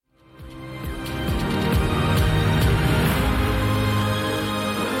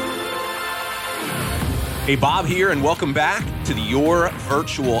Hey, Bob here, and welcome back to the Your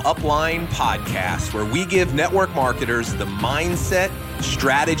Virtual Upline podcast, where we give network marketers the mindset,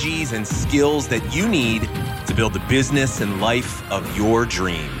 strategies, and skills that you need to build the business and life of your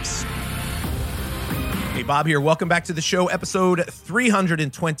dreams. Hey, Bob here. Welcome back to the show, episode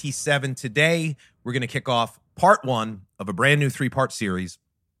 327. Today, we're going to kick off part one of a brand new three-part series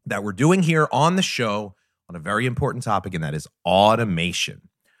that we're doing here on the show on a very important topic, and that is automation.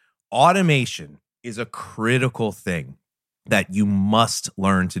 Automation is a critical thing that you must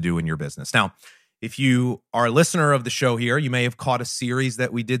learn to do in your business. Now, if you are a listener of the show here, you may have caught a series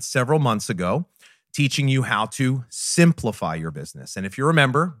that we did several months ago teaching you how to simplify your business. And if you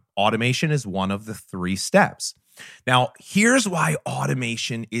remember, automation is one of the three steps. Now, here's why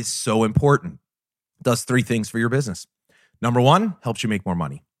automation is so important. It does three things for your business. Number one, helps you make more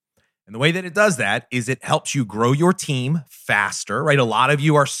money. And the way that it does that is it helps you grow your team faster, right? A lot of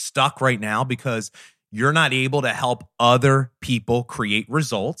you are stuck right now because you're not able to help other people create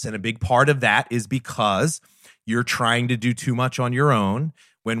results. And a big part of that is because you're trying to do too much on your own.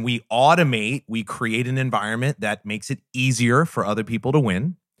 When we automate, we create an environment that makes it easier for other people to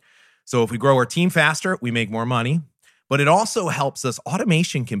win. So if we grow our team faster, we make more money. But it also helps us.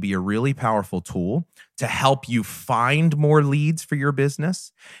 Automation can be a really powerful tool to help you find more leads for your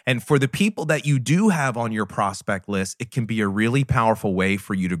business. And for the people that you do have on your prospect list, it can be a really powerful way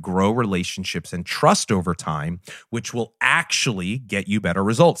for you to grow relationships and trust over time, which will actually get you better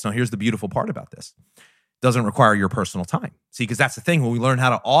results. Now, here's the beautiful part about this. It doesn't require your personal time. See, because that's the thing. When we learn how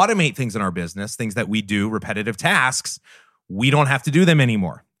to automate things in our business, things that we do, repetitive tasks, we don't have to do them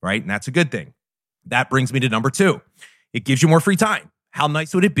anymore, right? And that's a good thing. That brings me to number two. It gives you more free time. How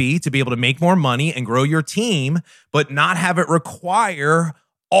nice would it be to be able to make more money and grow your team, but not have it require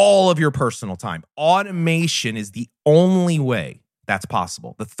all of your personal time? Automation is the only way that's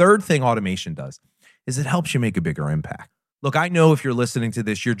possible. The third thing automation does is it helps you make a bigger impact. Look, I know if you're listening to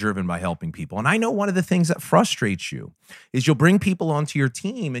this, you're driven by helping people. And I know one of the things that frustrates you is you'll bring people onto your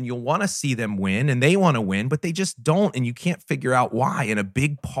team and you'll want to see them win and they want to win, but they just don't. And you can't figure out why. And a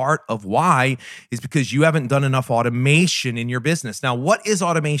big part of why is because you haven't done enough automation in your business. Now, what is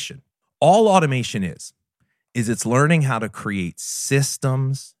automation? All automation is it's learning how to create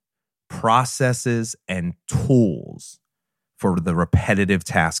systems, processes, and tools for the repetitive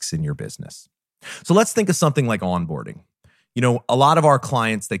tasks in your business. So let's think of something like onboarding. You know, a lot of our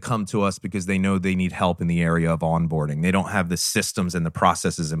clients, they come to us because they know they need help in the area of onboarding. They don't have the systems and the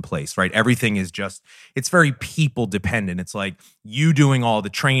processes in place, right? Everything is just, it's very people dependent. It's like you doing all the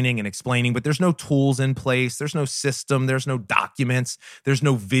training and explaining, but there's no tools in place. There's no system. There's no documents. There's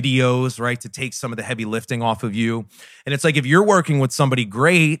no videos, right? To take some of the heavy lifting off of you. And it's like, if you're working with somebody,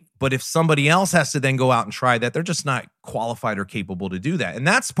 great. But if somebody else has to then go out and try that, they're just not qualified or capable to do that. And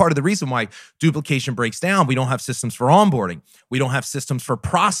that's part of the reason why duplication breaks down. We don't have systems for onboarding. We don't have systems for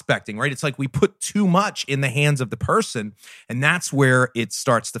prospecting, right? It's like we put too much in the hands of the person, and that's where it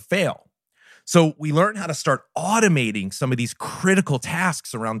starts to fail. So we learn how to start automating some of these critical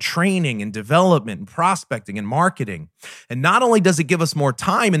tasks around training and development and prospecting and marketing. And not only does it give us more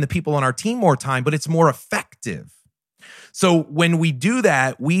time and the people on our team more time, but it's more effective. So when we do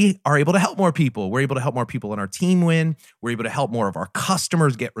that, we are able to help more people. We're able to help more people on our team win. We're able to help more of our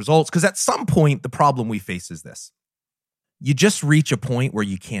customers get results. Because at some point, the problem we face is this. You just reach a point where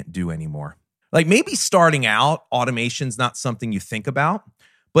you can't do anymore. Like maybe starting out, automation's not something you think about,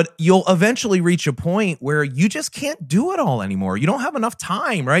 but you'll eventually reach a point where you just can't do it all anymore. You don't have enough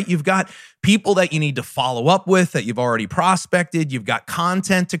time, right? You've got people that you need to follow up with that you've already prospected. You've got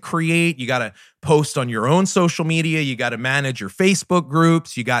content to create. You got to post on your own social media. You got to manage your Facebook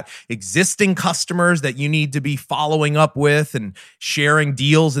groups. You got existing customers that you need to be following up with and sharing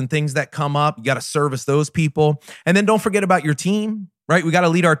deals and things that come up. You got to service those people. And then don't forget about your team, right? We got to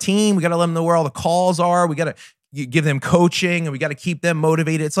lead our team. We got to let them know where all the calls are. We got to you give them coaching and we got to keep them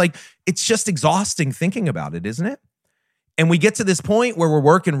motivated. It's like, it's just exhausting thinking about it, isn't it? And we get to this point where we're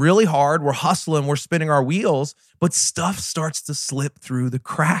working really hard, we're hustling, we're spinning our wheels, but stuff starts to slip through the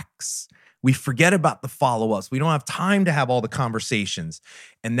cracks. We forget about the follow-ups. We don't have time to have all the conversations.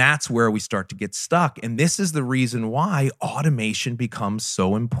 And that's where we start to get stuck. And this is the reason why automation becomes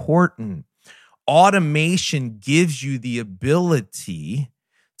so important. Automation gives you the ability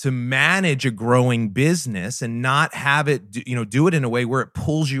to manage a growing business and not have it, do it in a way where it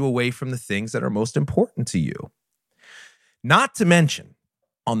pulls you away from the things that are most important to you. Not to mention,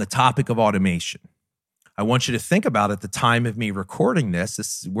 on the topic of automation, I want you to think about at the time of me recording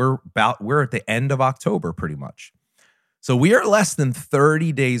this, we're at the end of October pretty much. So we are less than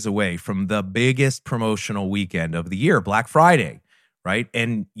 30 days away from the biggest promotional weekend of the year, Black Friday. right?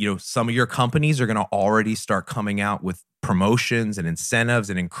 And some of your companies are going to already start coming out with promotions and incentives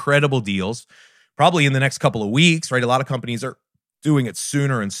and incredible deals, probably in the next couple of weeks, right? A lot of companies are doing it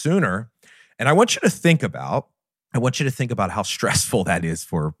sooner and sooner. And I want you to think about how stressful that is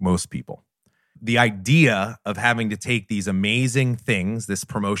for most people. The idea of having to take these amazing things, this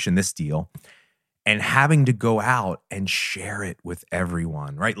promotion, this deal, and having to go out and share it with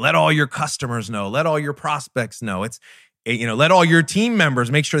everyone, right? Let all your customers know, let all your prospects know. Let all your team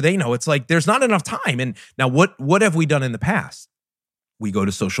members make sure they know. It's like there's not enough time. And now what have we done in the past? We go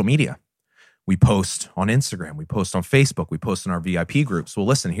to social media. We post on Instagram. We post on Facebook. We post in our VIP groups. Well,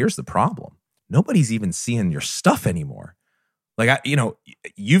 listen, here's the problem. Nobody's even seeing your stuff anymore. Like,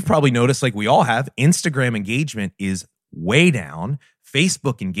 you've probably noticed, like we all have, Instagram engagement is way down.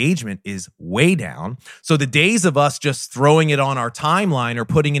 Facebook engagement is way down. So the days of us just throwing it on our timeline or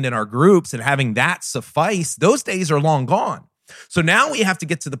putting it in our groups and having that suffice, those days are long gone. So now we have to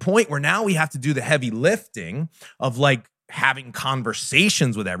get to the point where now we have to do the heavy lifting of like having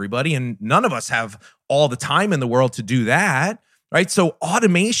conversations with everybody. And none of us have all the time in the world to do that, right? So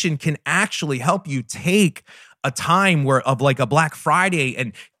automation can actually help you take a time of like a Black Friday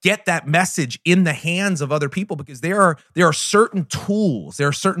and get that message in the hands of other people, because there are certain tools, there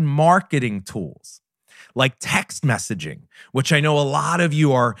are certain marketing tools like text messaging, which I know a lot of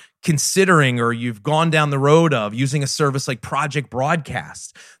you are considering or you've gone down the road of using a service like Project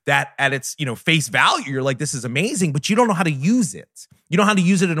Broadcast that at its face value, you're like, this is amazing, but you don't know how to use it. You know how to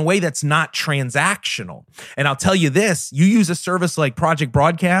use it in a way that's not transactional. And I'll tell you this, you use a service like Project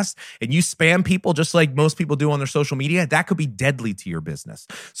Broadcast and you spam people just like most people do on their social media, that could be deadly to your business.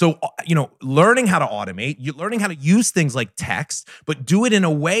 So, learning how to automate, learning how to use things like text, but do it in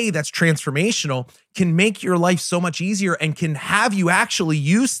a way that's transformational can make your life so much easier and can have you actually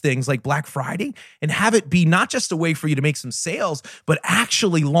use things like Black Friday and have it be not just a way for you to make some sales, but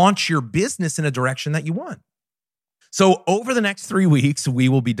actually launch your business in a direction that you want. So over the next 3 weeks, we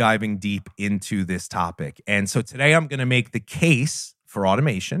will be diving deep into this topic. And so today I'm going to make the case for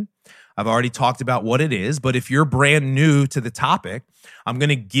automation. I've already talked about what it is, but if you're brand new to the topic, I'm going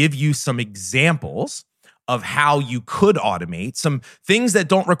to give you some examples of how you could automate, some things that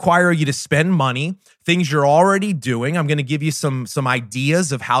don't require you to spend money, things you're already doing. I'm going to give you some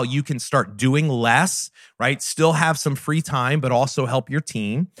ideas of how you can start doing less, right? Still have some free time, but also help your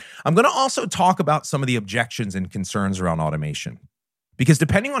team. I'm going to also talk about some of the objections and concerns around automation, because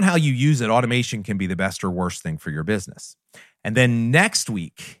depending on how you use it, automation can be the best or worst thing for your business. And then next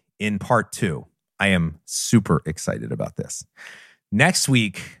week in part 2, I am super excited about this. Next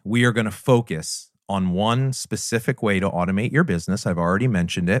week, we are going to focus on one specific way to automate your business. I've already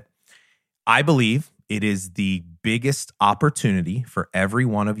mentioned it. I believe it is the biggest opportunity for every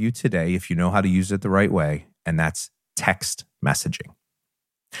one of you today if you know how to use it the right way, and that's text messaging.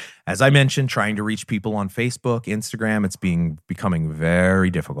 As I mentioned, trying to reach people on Facebook, Instagram, it's becoming very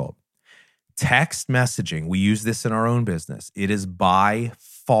difficult. Text messaging, we use this in our own business. It is by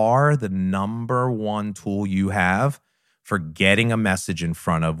far the number one tool you have for getting a message in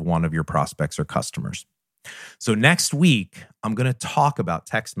front of one of your prospects or customers. So next week, I'm going to talk about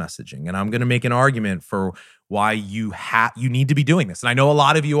text messaging, and I'm going to make an argument for why you need to be doing this. And I know a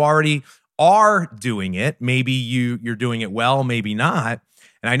lot of you already are doing it. Maybe you're doing it well, maybe not.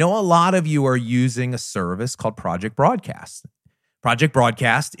 And I know a lot of you are using a service called Project Broadcast. Project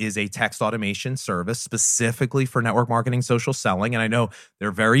Broadcast is a text automation service specifically for network marketing, social selling. And I know they're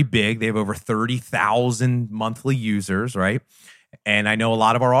very big. They have over 30,000 monthly users, right? And I know a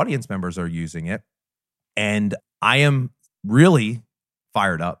lot of our audience members are using it. And I am really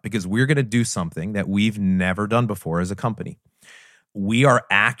fired up because we're going to do something that we've never done before as a company. We are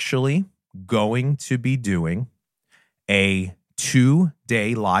actually going to be doing a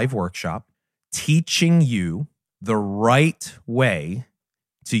 2-day live workshop teaching you the right way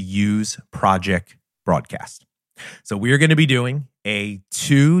to use Project Broadcast. So we're going to be doing a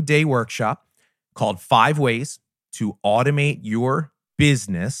 2-day workshop called 5 Ways to Automate Your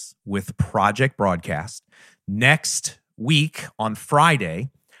Business with Project Broadcast. Next week on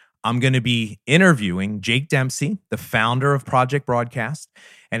Friday, I'm going to be interviewing Jake Dempsey, the founder of Project Broadcast,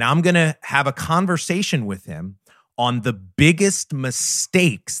 and I'm going to have a conversation with him on the biggest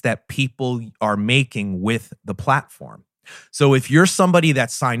mistakes that people are making with the platform. So if you're somebody that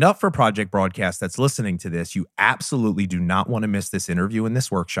signed up for Project Broadcast that's listening to this, you absolutely do not want to miss this interview in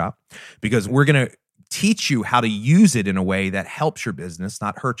this workshop, because we're going to teach you how to use it in a way that helps your business,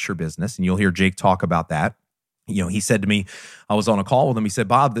 not hurts your business. And you'll hear Jake talk about that. He said to me, I was on a call with him. He said,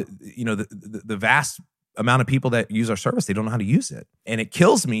 Bob, the vast amount of people that use our service, they don't know how to use it. And it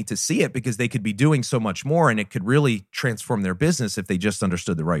kills me to see it because they could be doing so much more and it could really transform their business if they just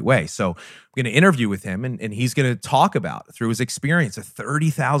understood the right way. So I'm going to interview with him and he's going to talk about through his experience of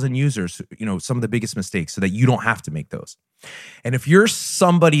 30,000 users, some of the biggest mistakes so that you don't have to make those. And if you're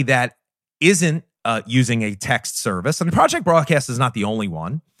somebody that isn't using a text service, and Project Broadcast is not the only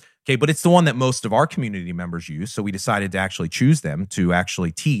one, okay, but it's the one that most of our community members use. So we decided to actually choose them to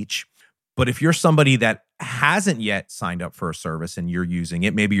actually teach. But if you're somebody that hasn't yet signed up for a service and you're using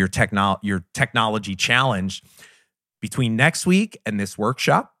it, maybe your technology challenge, between next week and this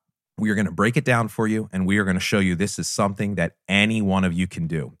workshop, we are going to break it down for you and we are going to show you this is something that any one of you can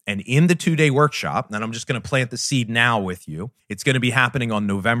do. And in the 2-day workshop, and I'm just going to plant the seed now with you, it's going to be happening on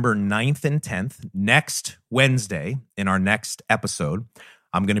November 9th and 10th, next Wednesday in our next episode.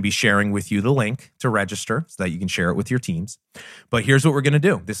 I'm going to be sharing with you the link to register so that you can share it with your teams. But here's what we're going to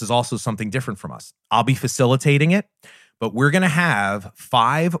do. This is also something different from us. I'll be facilitating it, but we're going to have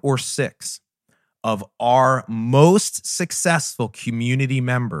 5 or 6 of our most successful community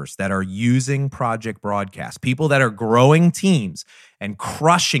members that are using Project Broadcast, people that are growing teams and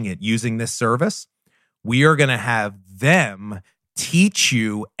crushing it using this service. We are going to have them teach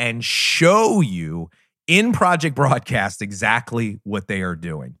you and show you in Project Broadcast exactly what they are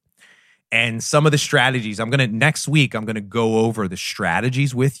doing. And some of the strategies, next week, I'm going to go over the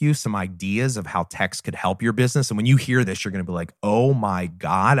strategies with you, some ideas of how text could help your business. And when you hear this, you're going to be like, oh my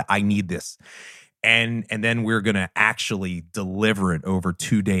God, I need this. And then we're going to actually deliver it over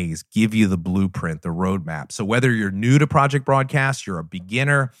 2 days, give you the blueprint, the roadmap. So whether you're new to Project Broadcast, you're a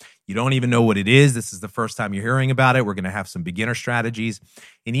beginner, you don't even know what it is, this is the first time you're hearing about it, we're going to have some beginner strategies.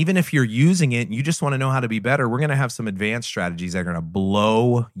 And even if you're using it and you just want to know how to be better, we're going to have some advanced strategies that are going to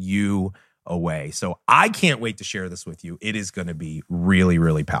blow you away. So I can't wait to share this with you. It is going to be really,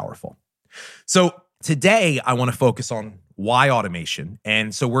 really powerful. So today, I want to focus on why automation.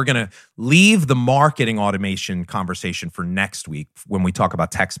 And so we're going to leave the marketing automation conversation for next week when we talk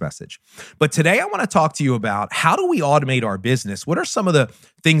about text message. But today, I want to talk to you about how do we automate our business? What are some of the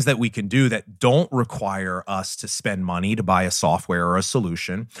things that we can do that don't require us to spend money to buy a software or a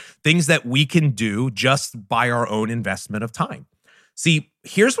solution? Things that we can do just by our own investment of time. See,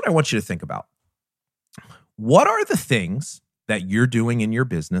 here's what I want you to think about. What are the things that you're doing in your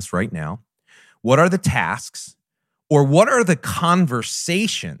business right now? What are the tasks or what are the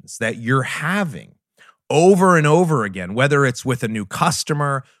conversations that you're having over and over again, whether it's with a new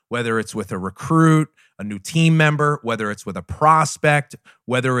customer, whether it's with a recruit, a new team member, whether it's with a prospect,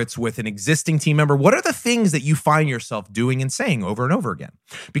 whether it's with an existing team member? What are the things that you find yourself doing and saying over and over again?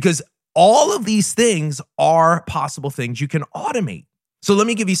 Because all of these things are possible things you can automate. So let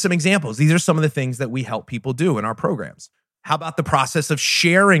me give you some examples. These are some of the things that we help people do in our programs. How about the process of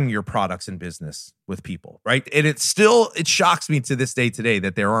sharing your products and business with people, right? And it shocks me to this day today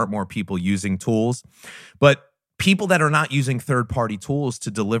that there aren't more people using tools, but people that are not using third-party tools to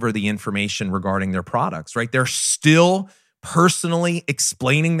deliver the information regarding their products, right? They're still personally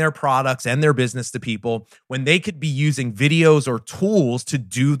explaining their products and their business to people when they could be using videos or tools to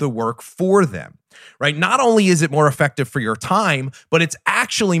do the work for them, right? Not only is it more effective for your time, but it's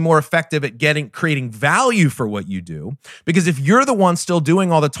actually more effective at creating value for what you do. Because if you're the one still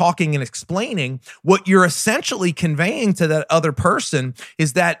doing all the talking and explaining, what you're essentially conveying to that other person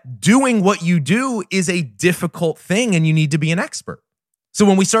is that doing what you do is a difficult thing and you need to be an expert. So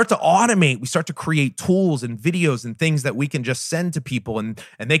when we start to automate, we start to create tools and videos and things that we can just send to people and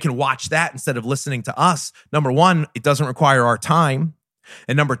they can watch that instead of listening to us. Number one, it doesn't require our time.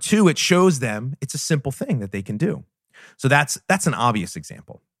 And number two, it shows them it's a simple thing that they can do. So that's an obvious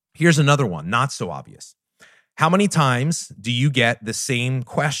example. Here's another one, not so obvious. How many times do you get the same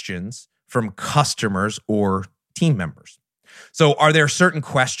questions from customers or team members? So are there certain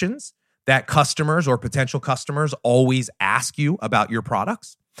questions that customers or potential customers always ask you about your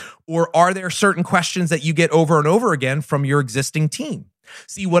products? Or are there certain questions that you get over and over again from your existing team?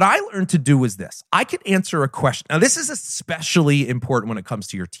 See, what I learned to do is this. I could answer a question. Now, this is especially important when it comes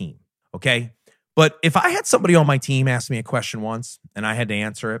to your team, okay? But if I had somebody on my team ask me a question once and I had to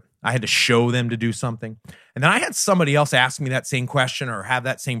answer it, I had to show them to do something, and then I had somebody else ask me that same question or have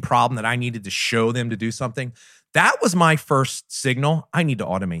that same problem that I needed to show them to do something, that was my first signal. I need to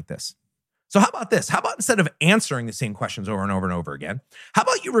automate this. So how about this? How about instead of answering the same questions over and over and over again, how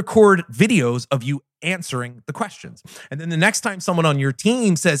about you record videos of you answering the questions? And then the next time someone on your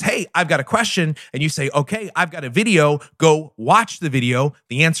team says, hey, I've got a question, and you say, okay, I've got a video, go watch the video.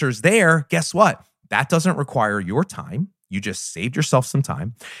 The answer is there. Guess what? That doesn't require your time. You just saved yourself some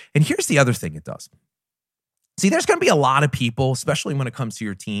time. And here's the other thing it does. See, there's going to be a lot of people, especially when it comes to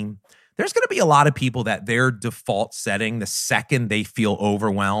your team, there's going to be a lot of people that their default setting, the second they feel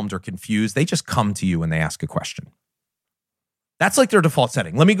overwhelmed or confused, they just come to you and they ask a question. That's like their default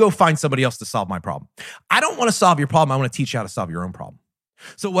setting. Let me go find somebody else to solve my problem. I don't want to solve your problem. I want to teach you how to solve your own problem.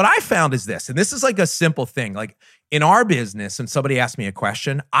 So what I found is this, and this is like a simple thing. Like in our business, when somebody asked me a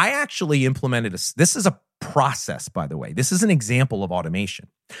question, I actually implemented this is a process, by the way. This is an example of automation.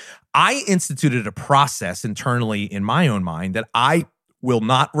 I instituted a process internally in my own mind that I will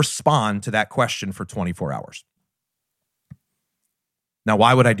not respond to that question for 24 hours. Now,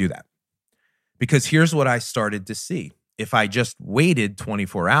 why would I do that? Because here's what I started to see. If I just waited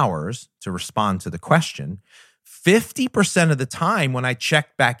 24 hours to respond to the question, 50% of the time when I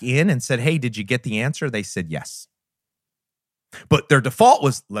checked back in and said, hey, did you get the answer? They said yes. But their default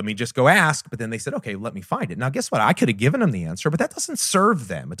was, let me just go ask. But then they said, okay, let me find it. Now, guess what? I could have given them the answer, but that doesn't serve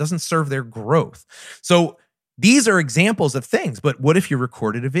them. It doesn't serve their growth. So these are examples of things. But what if you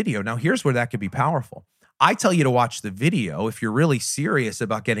recorded a video? Now, here's where that could be powerful. I tell you to watch the video. If you're really serious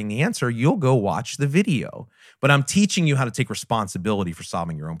about getting the answer, you'll go watch the video. But I'm teaching you how to take responsibility for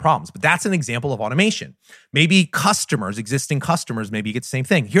solving your own problems. But that's an example of automation. Maybe customers, existing customers, maybe you get the same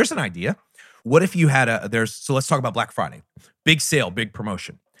thing. Here's an idea. What if you had so let's talk about Black Friday. Big sale, big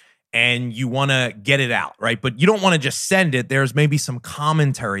promotion. And you want to get it out, right? But you don't want to just send it. There's maybe some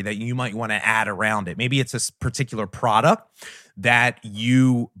commentary that you might want to add around it. Maybe it's a particular product that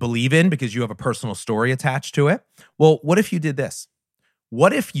you believe in because you have a personal story attached to it. Well, what if you did this?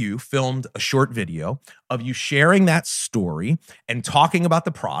 What if you filmed a short video of you sharing that story and talking about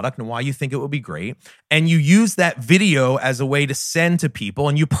the product and why you think it would be great, and you use that video as a way to send to people,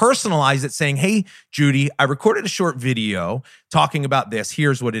 and you personalize it saying, hey, Judy, I recorded a short video talking about this.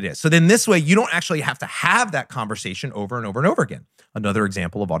 Here's what it is. So then this way, you don't actually have to have that conversation over and over and over again. Another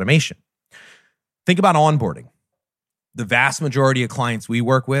example of automation. Think about onboarding. The vast majority of clients we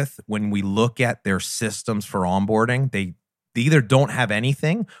work with, when we look at their systems for onboarding, they either don't have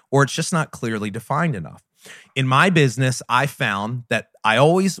anything or it's just not clearly defined enough. In my business, I found that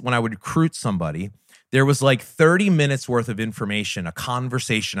when I would recruit somebody, there was like 30 minutes worth of information, a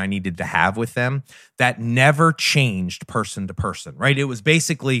conversation I needed to have with them that never changed person to person, right? It was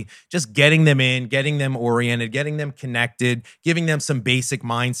basically just getting them in, getting them oriented, getting them connected, giving them some basic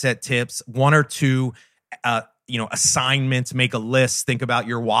mindset tips, one or two assignments, make a list, think about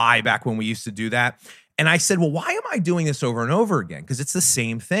your why back when we used to do that. And I said, well, why am I doing this over and over again? Because it's the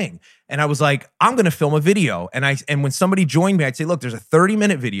same thing. And I was like, I'm going to film a video. And when somebody joined me, I'd say, look, there's a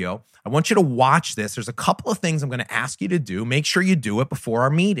 30-minute video. I want you to watch this. There's a couple of things I'm going to ask you to do. Make sure you do it before our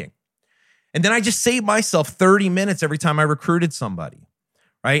meeting. And then I just saved myself 30 minutes every time I recruited somebody,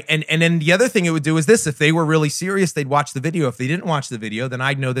 right? And then the other thing it would do is this. If they were really serious, they'd watch the video. If they didn't watch the video, then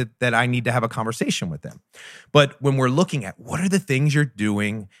I'd know that I need to have a conversation with them. But when we're looking at what are the things you're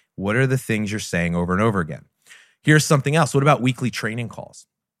doing, what are the things you're saying over and over again? Here's something else. What about weekly training calls?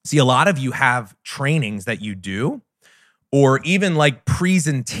 See, a lot of you have trainings that you do, or even like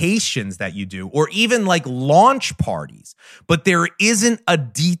presentations that you do, or even like launch parties, but there isn't a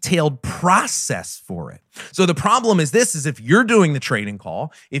detailed process for it. So the problem is if you're doing the training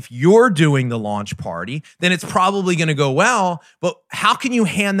call, if you're doing the launch party, then it's probably going to go well, but how can you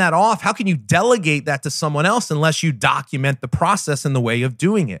hand that off? How can you delegate that to someone else unless you document the process and the way of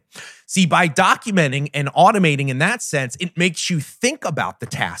doing it? See, by documenting and automating in that sense, it makes you think about the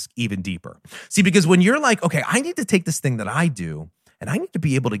task even deeper. See, because when you're like, okay, I need to take this thing that I do and I need to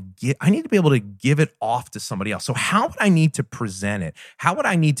be able to give it off to somebody else. So how would I need to present it? How would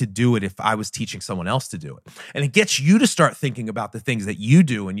I need to do it if I was teaching someone else to do it? And it gets you to start thinking about the things that you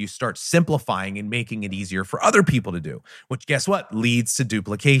do, and you start simplifying and making it easier for other people to do, which guess what? Leads to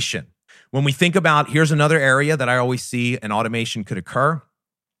duplication. When we think about, here's another area that I always see an automation could occur.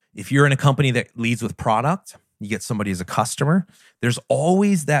 If you're in a company that leads with product, you get somebody as a customer, there's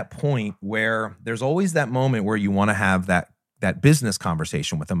always that moment where you want to have that business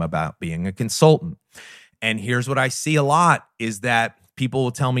conversation with them about being a consultant. And here's what I see a lot is that people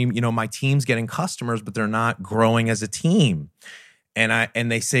will tell me, my team's getting customers, but they're not growing as a team.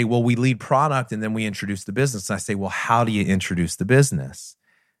 And they say, well, we lead product and then we introduce the business. And I say, well, how do you introduce the business?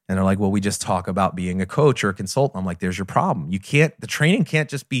 And they're like, well, we just talk about being a coach or a consultant. I'm like, there's your problem. The training can't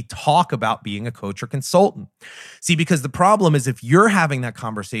just be talk about being a coach or consultant. See, because the problem is if you're having that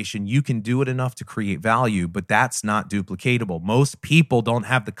conversation, you can do it enough to create value, but that's not duplicatable. Most people don't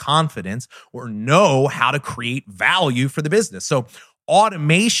have the confidence or know how to create value for the business. So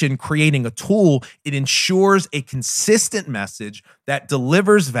automation, creating a tool, it ensures a consistent message that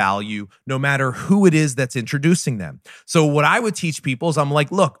delivers value no matter who it is that's introducing them. So what I would teach people is I'm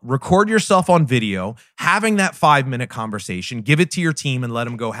like, look, record yourself on video, having that 5-minute conversation, give it to your team and let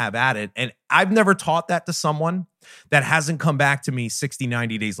them go have at it. And I've never taught that to someone that hasn't come back to me 60,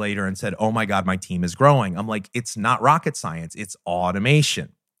 90 days later and said, oh my God, my team is growing. I'm like, it's not rocket science, it's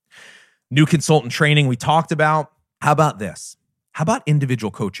automation. New consultant training we talked about. How about this? How about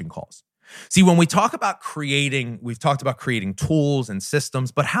individual coaching calls? See, when we talk about creating, we've talked about creating tools and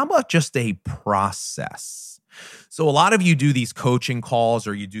systems, but how about just a process? So a lot of you do these coaching calls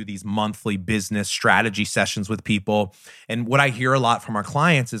or you do these monthly business strategy sessions with people. And what I hear a lot from our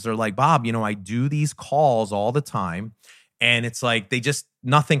clients is they're like, Bob, I do these calls all the time and it's like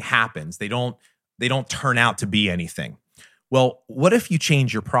nothing happens. They don't turn out to be anything. Well, what if you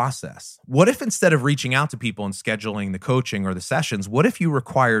change your process? What if instead of reaching out to people and scheduling the coaching or the sessions, what if you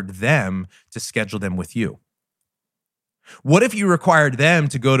required them to schedule them with you? What if you required them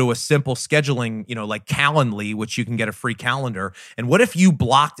to go to a simple scheduling, like Calendly, which you can get a free calendar? And what if you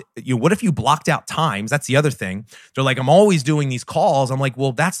blocked out times? That's the other thing. They're like, I'm always doing these calls. I'm like,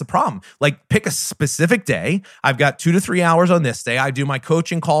 well, that's the problem. Like, pick a specific day. I've got 2 to 3 hours on this day. I do my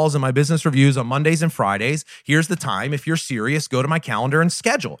coaching calls and my business reviews on Mondays and Fridays. Here's the time. If you're serious, go to my calendar and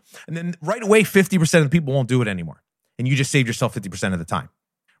schedule. And then right away, 50% of the people won't do it anymore. And you just saved yourself 50% of the time,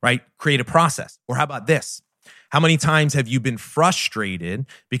 right? Create a process. Or how about this? How many times have you been frustrated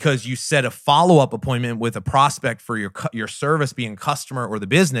because you set a follow-up appointment with a prospect for your service, being a customer or the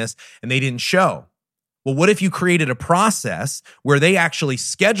business, and they didn't show? Well, what if you created a process where they actually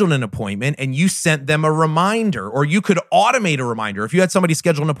scheduled an appointment and you sent them a reminder, or you could automate a reminder? If you had somebody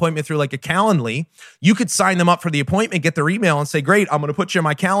schedule an appointment through like a Calendly, you could sign them up for the appointment, get their email and say, great, I'm going to put you in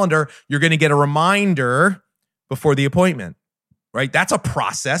my calendar. You're going to get a reminder before the appointment. Right? That's a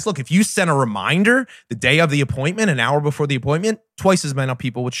process. Look, if you sent a reminder the day of the appointment, an hour before the appointment, twice as many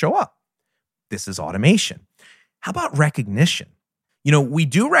people would show up. This is automation. How about recognition? We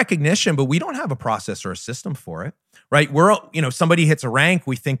do recognition, but we don't have a process or a system for it, right? Somebody hits a rank,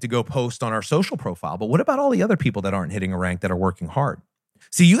 we think to go post on our social profile, but what about all the other people that aren't hitting a rank that are working hard?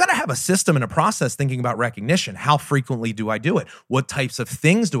 See, you got to have a system and a process thinking about recognition. How frequently do I do it? What types of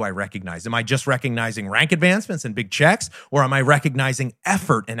things do I recognize? Am I just recognizing rank advancements and big checks? Or am I recognizing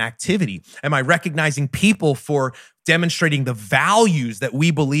effort and activity? Am I recognizing people for demonstrating the values that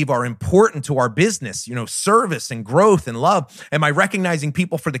we believe are important to our business, service and growth and love? Am I recognizing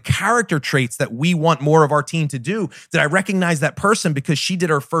people for the character traits that we want more of our team to do? Did I recognize that person because she did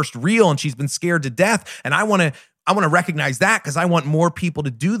her first reel and she's been scared to death? And I want to recognize that because I want more people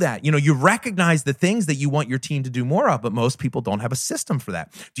to do that. You recognize the things that you want your team to do more of, but most people don't have a system for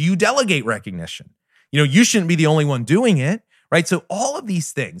that. Do you delegate recognition? You shouldn't be the only one doing it, right? So all of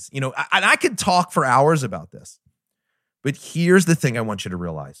these things, and I could talk for hours about this, but here's the thing I want you to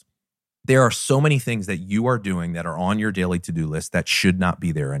realize. There are so many things that you are doing that are on your daily to-do list that should not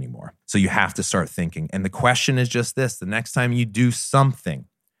be there anymore. So you have to start thinking. And the question is just this: the next time you do something,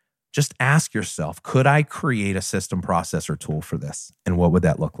 just ask yourself, could I create a system, process, or tool for this? And what would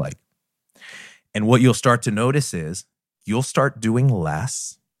that look like? And what you'll start to notice is you'll start doing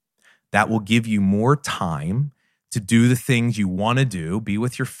less. That will give you more time to do the things you want to do, be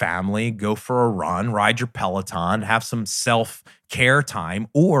with your family, go for a run, ride your Peloton, have some self-care time,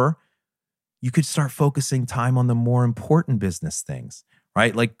 or you could start focusing time on the more important business things,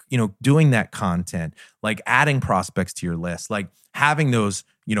 right? Like, doing that content, like adding prospects to your list, like having those,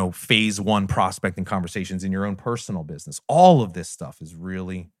 phase 1 prospecting conversations in your own personal business. All of this stuff is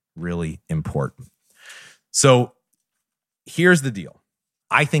really, really important. So here's the deal.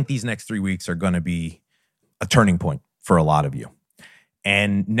 I think these next 3 weeks are going to be a turning point for a lot of you.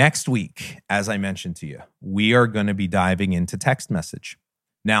 And next week, as I mentioned to you, we are going to be diving into text message.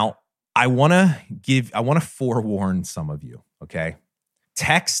 Now, I want to forewarn some of you, okay?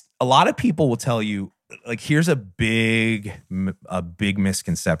 Text, a lot of people will tell you, like, here's a big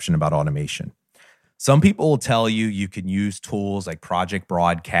misconception about automation. Some people will tell you can use tools like Project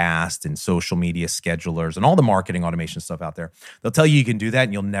Broadcast and social media schedulers and all the marketing automation stuff out there. They'll tell you can do that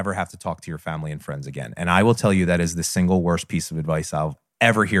and you'll never have to talk to your family and friends again. And I will tell you that is the single worst piece of advice I'll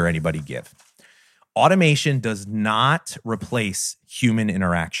ever hear anybody give. Automation does not replace human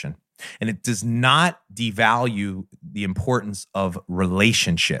interaction. And it does not devalue the importance of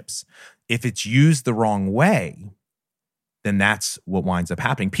relationships. If it's used the wrong way, then that's what winds up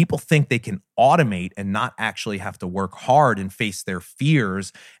happening. People think they can automate and not actually have to work hard and face their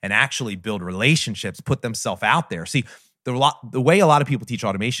fears and actually build relationships, put themselves out there. See, the way a lot of people teach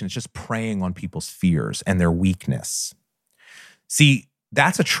automation is just preying on people's fears and their weakness. See,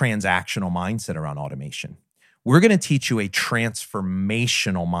 that's a transactional mindset around automation. We're going to teach you a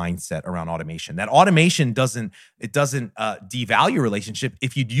transformational mindset around automation. That automation doesn't devalue a relationship.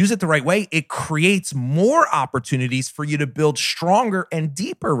 If you use it the right way, it creates more opportunities for you to build stronger and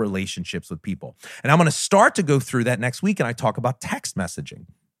deeper relationships with people. And I'm going to start to go through that next week, and I talk about text messaging.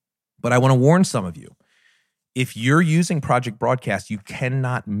 But I want to warn some of you, if you're using Project Broadcast, you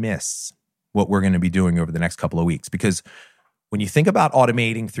cannot miss what we're going to be doing over the next couple of weeks. Because when you think about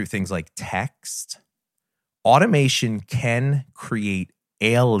automating through things like text, automation can create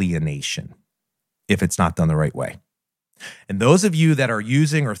alienation if it's not done the right way. And those of you that are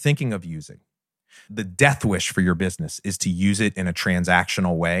using or thinking of using, the death wish for your business is to use it in a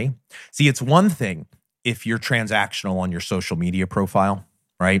transactional way. See, it's one thing if you're transactional on your social media profile,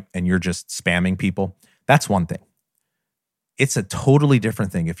 right? And you're just spamming people. That's one thing. It's a totally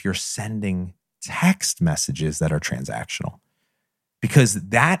different thing if you're sending text messages that are transactional, because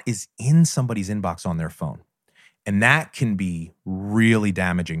that is in somebody's inbox on their phone. And that can be really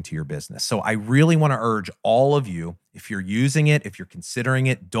damaging to your business. So I really want to urge all of you, if you're using it, if you're considering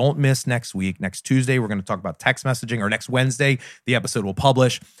it, don't miss next week. Next Tuesday, we're going to talk about text messaging, or next Wednesday, the episode will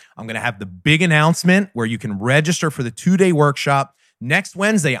publish. I'm going to have the big announcement where you can register for the 2-day workshop. Next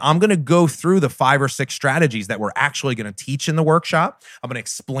Wednesday, I'm going to go through the 5 or 6 strategies that we're actually going to teach in the workshop. I'm going to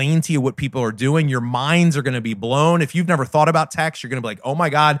explain to you what people are doing. Your minds are going to be blown. If you've never thought about text, you're going to be like, oh my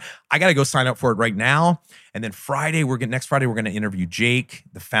God, I got to go sign up for it right now. And then next Friday, we're going to interview Jake,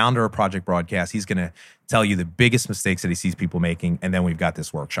 the founder of Project Broadcast. He's going to tell you the biggest mistakes that he sees people making. And then we've got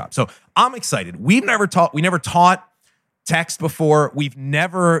this workshop. So I'm excited. We never taught text before. We've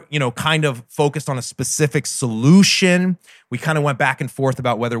never, kind of focused on a specific solution. We kind of went back and forth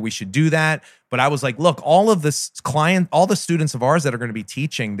about whether we should do that. But I was like, look, all the students of ours that are going to be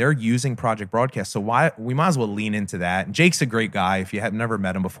teaching, they're using Project Broadcast. So we might as well lean into that. And Jake's a great guy. If you have never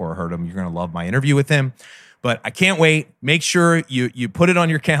met him before or heard him, you're going to love my interview with him. But I can't wait. Make sure you put it on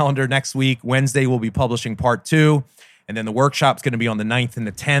your calendar next week. Wednesday, we'll be publishing part 2. And then the workshop's going to be on the 9th and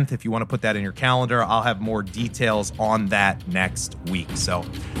the 10th. If you want to put that in your calendar, I'll have more details on that next week. So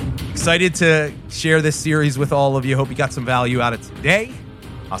excited to share this series with all of you. Hope you got some value out of today.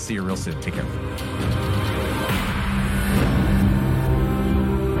 I'll see you real soon. Take care.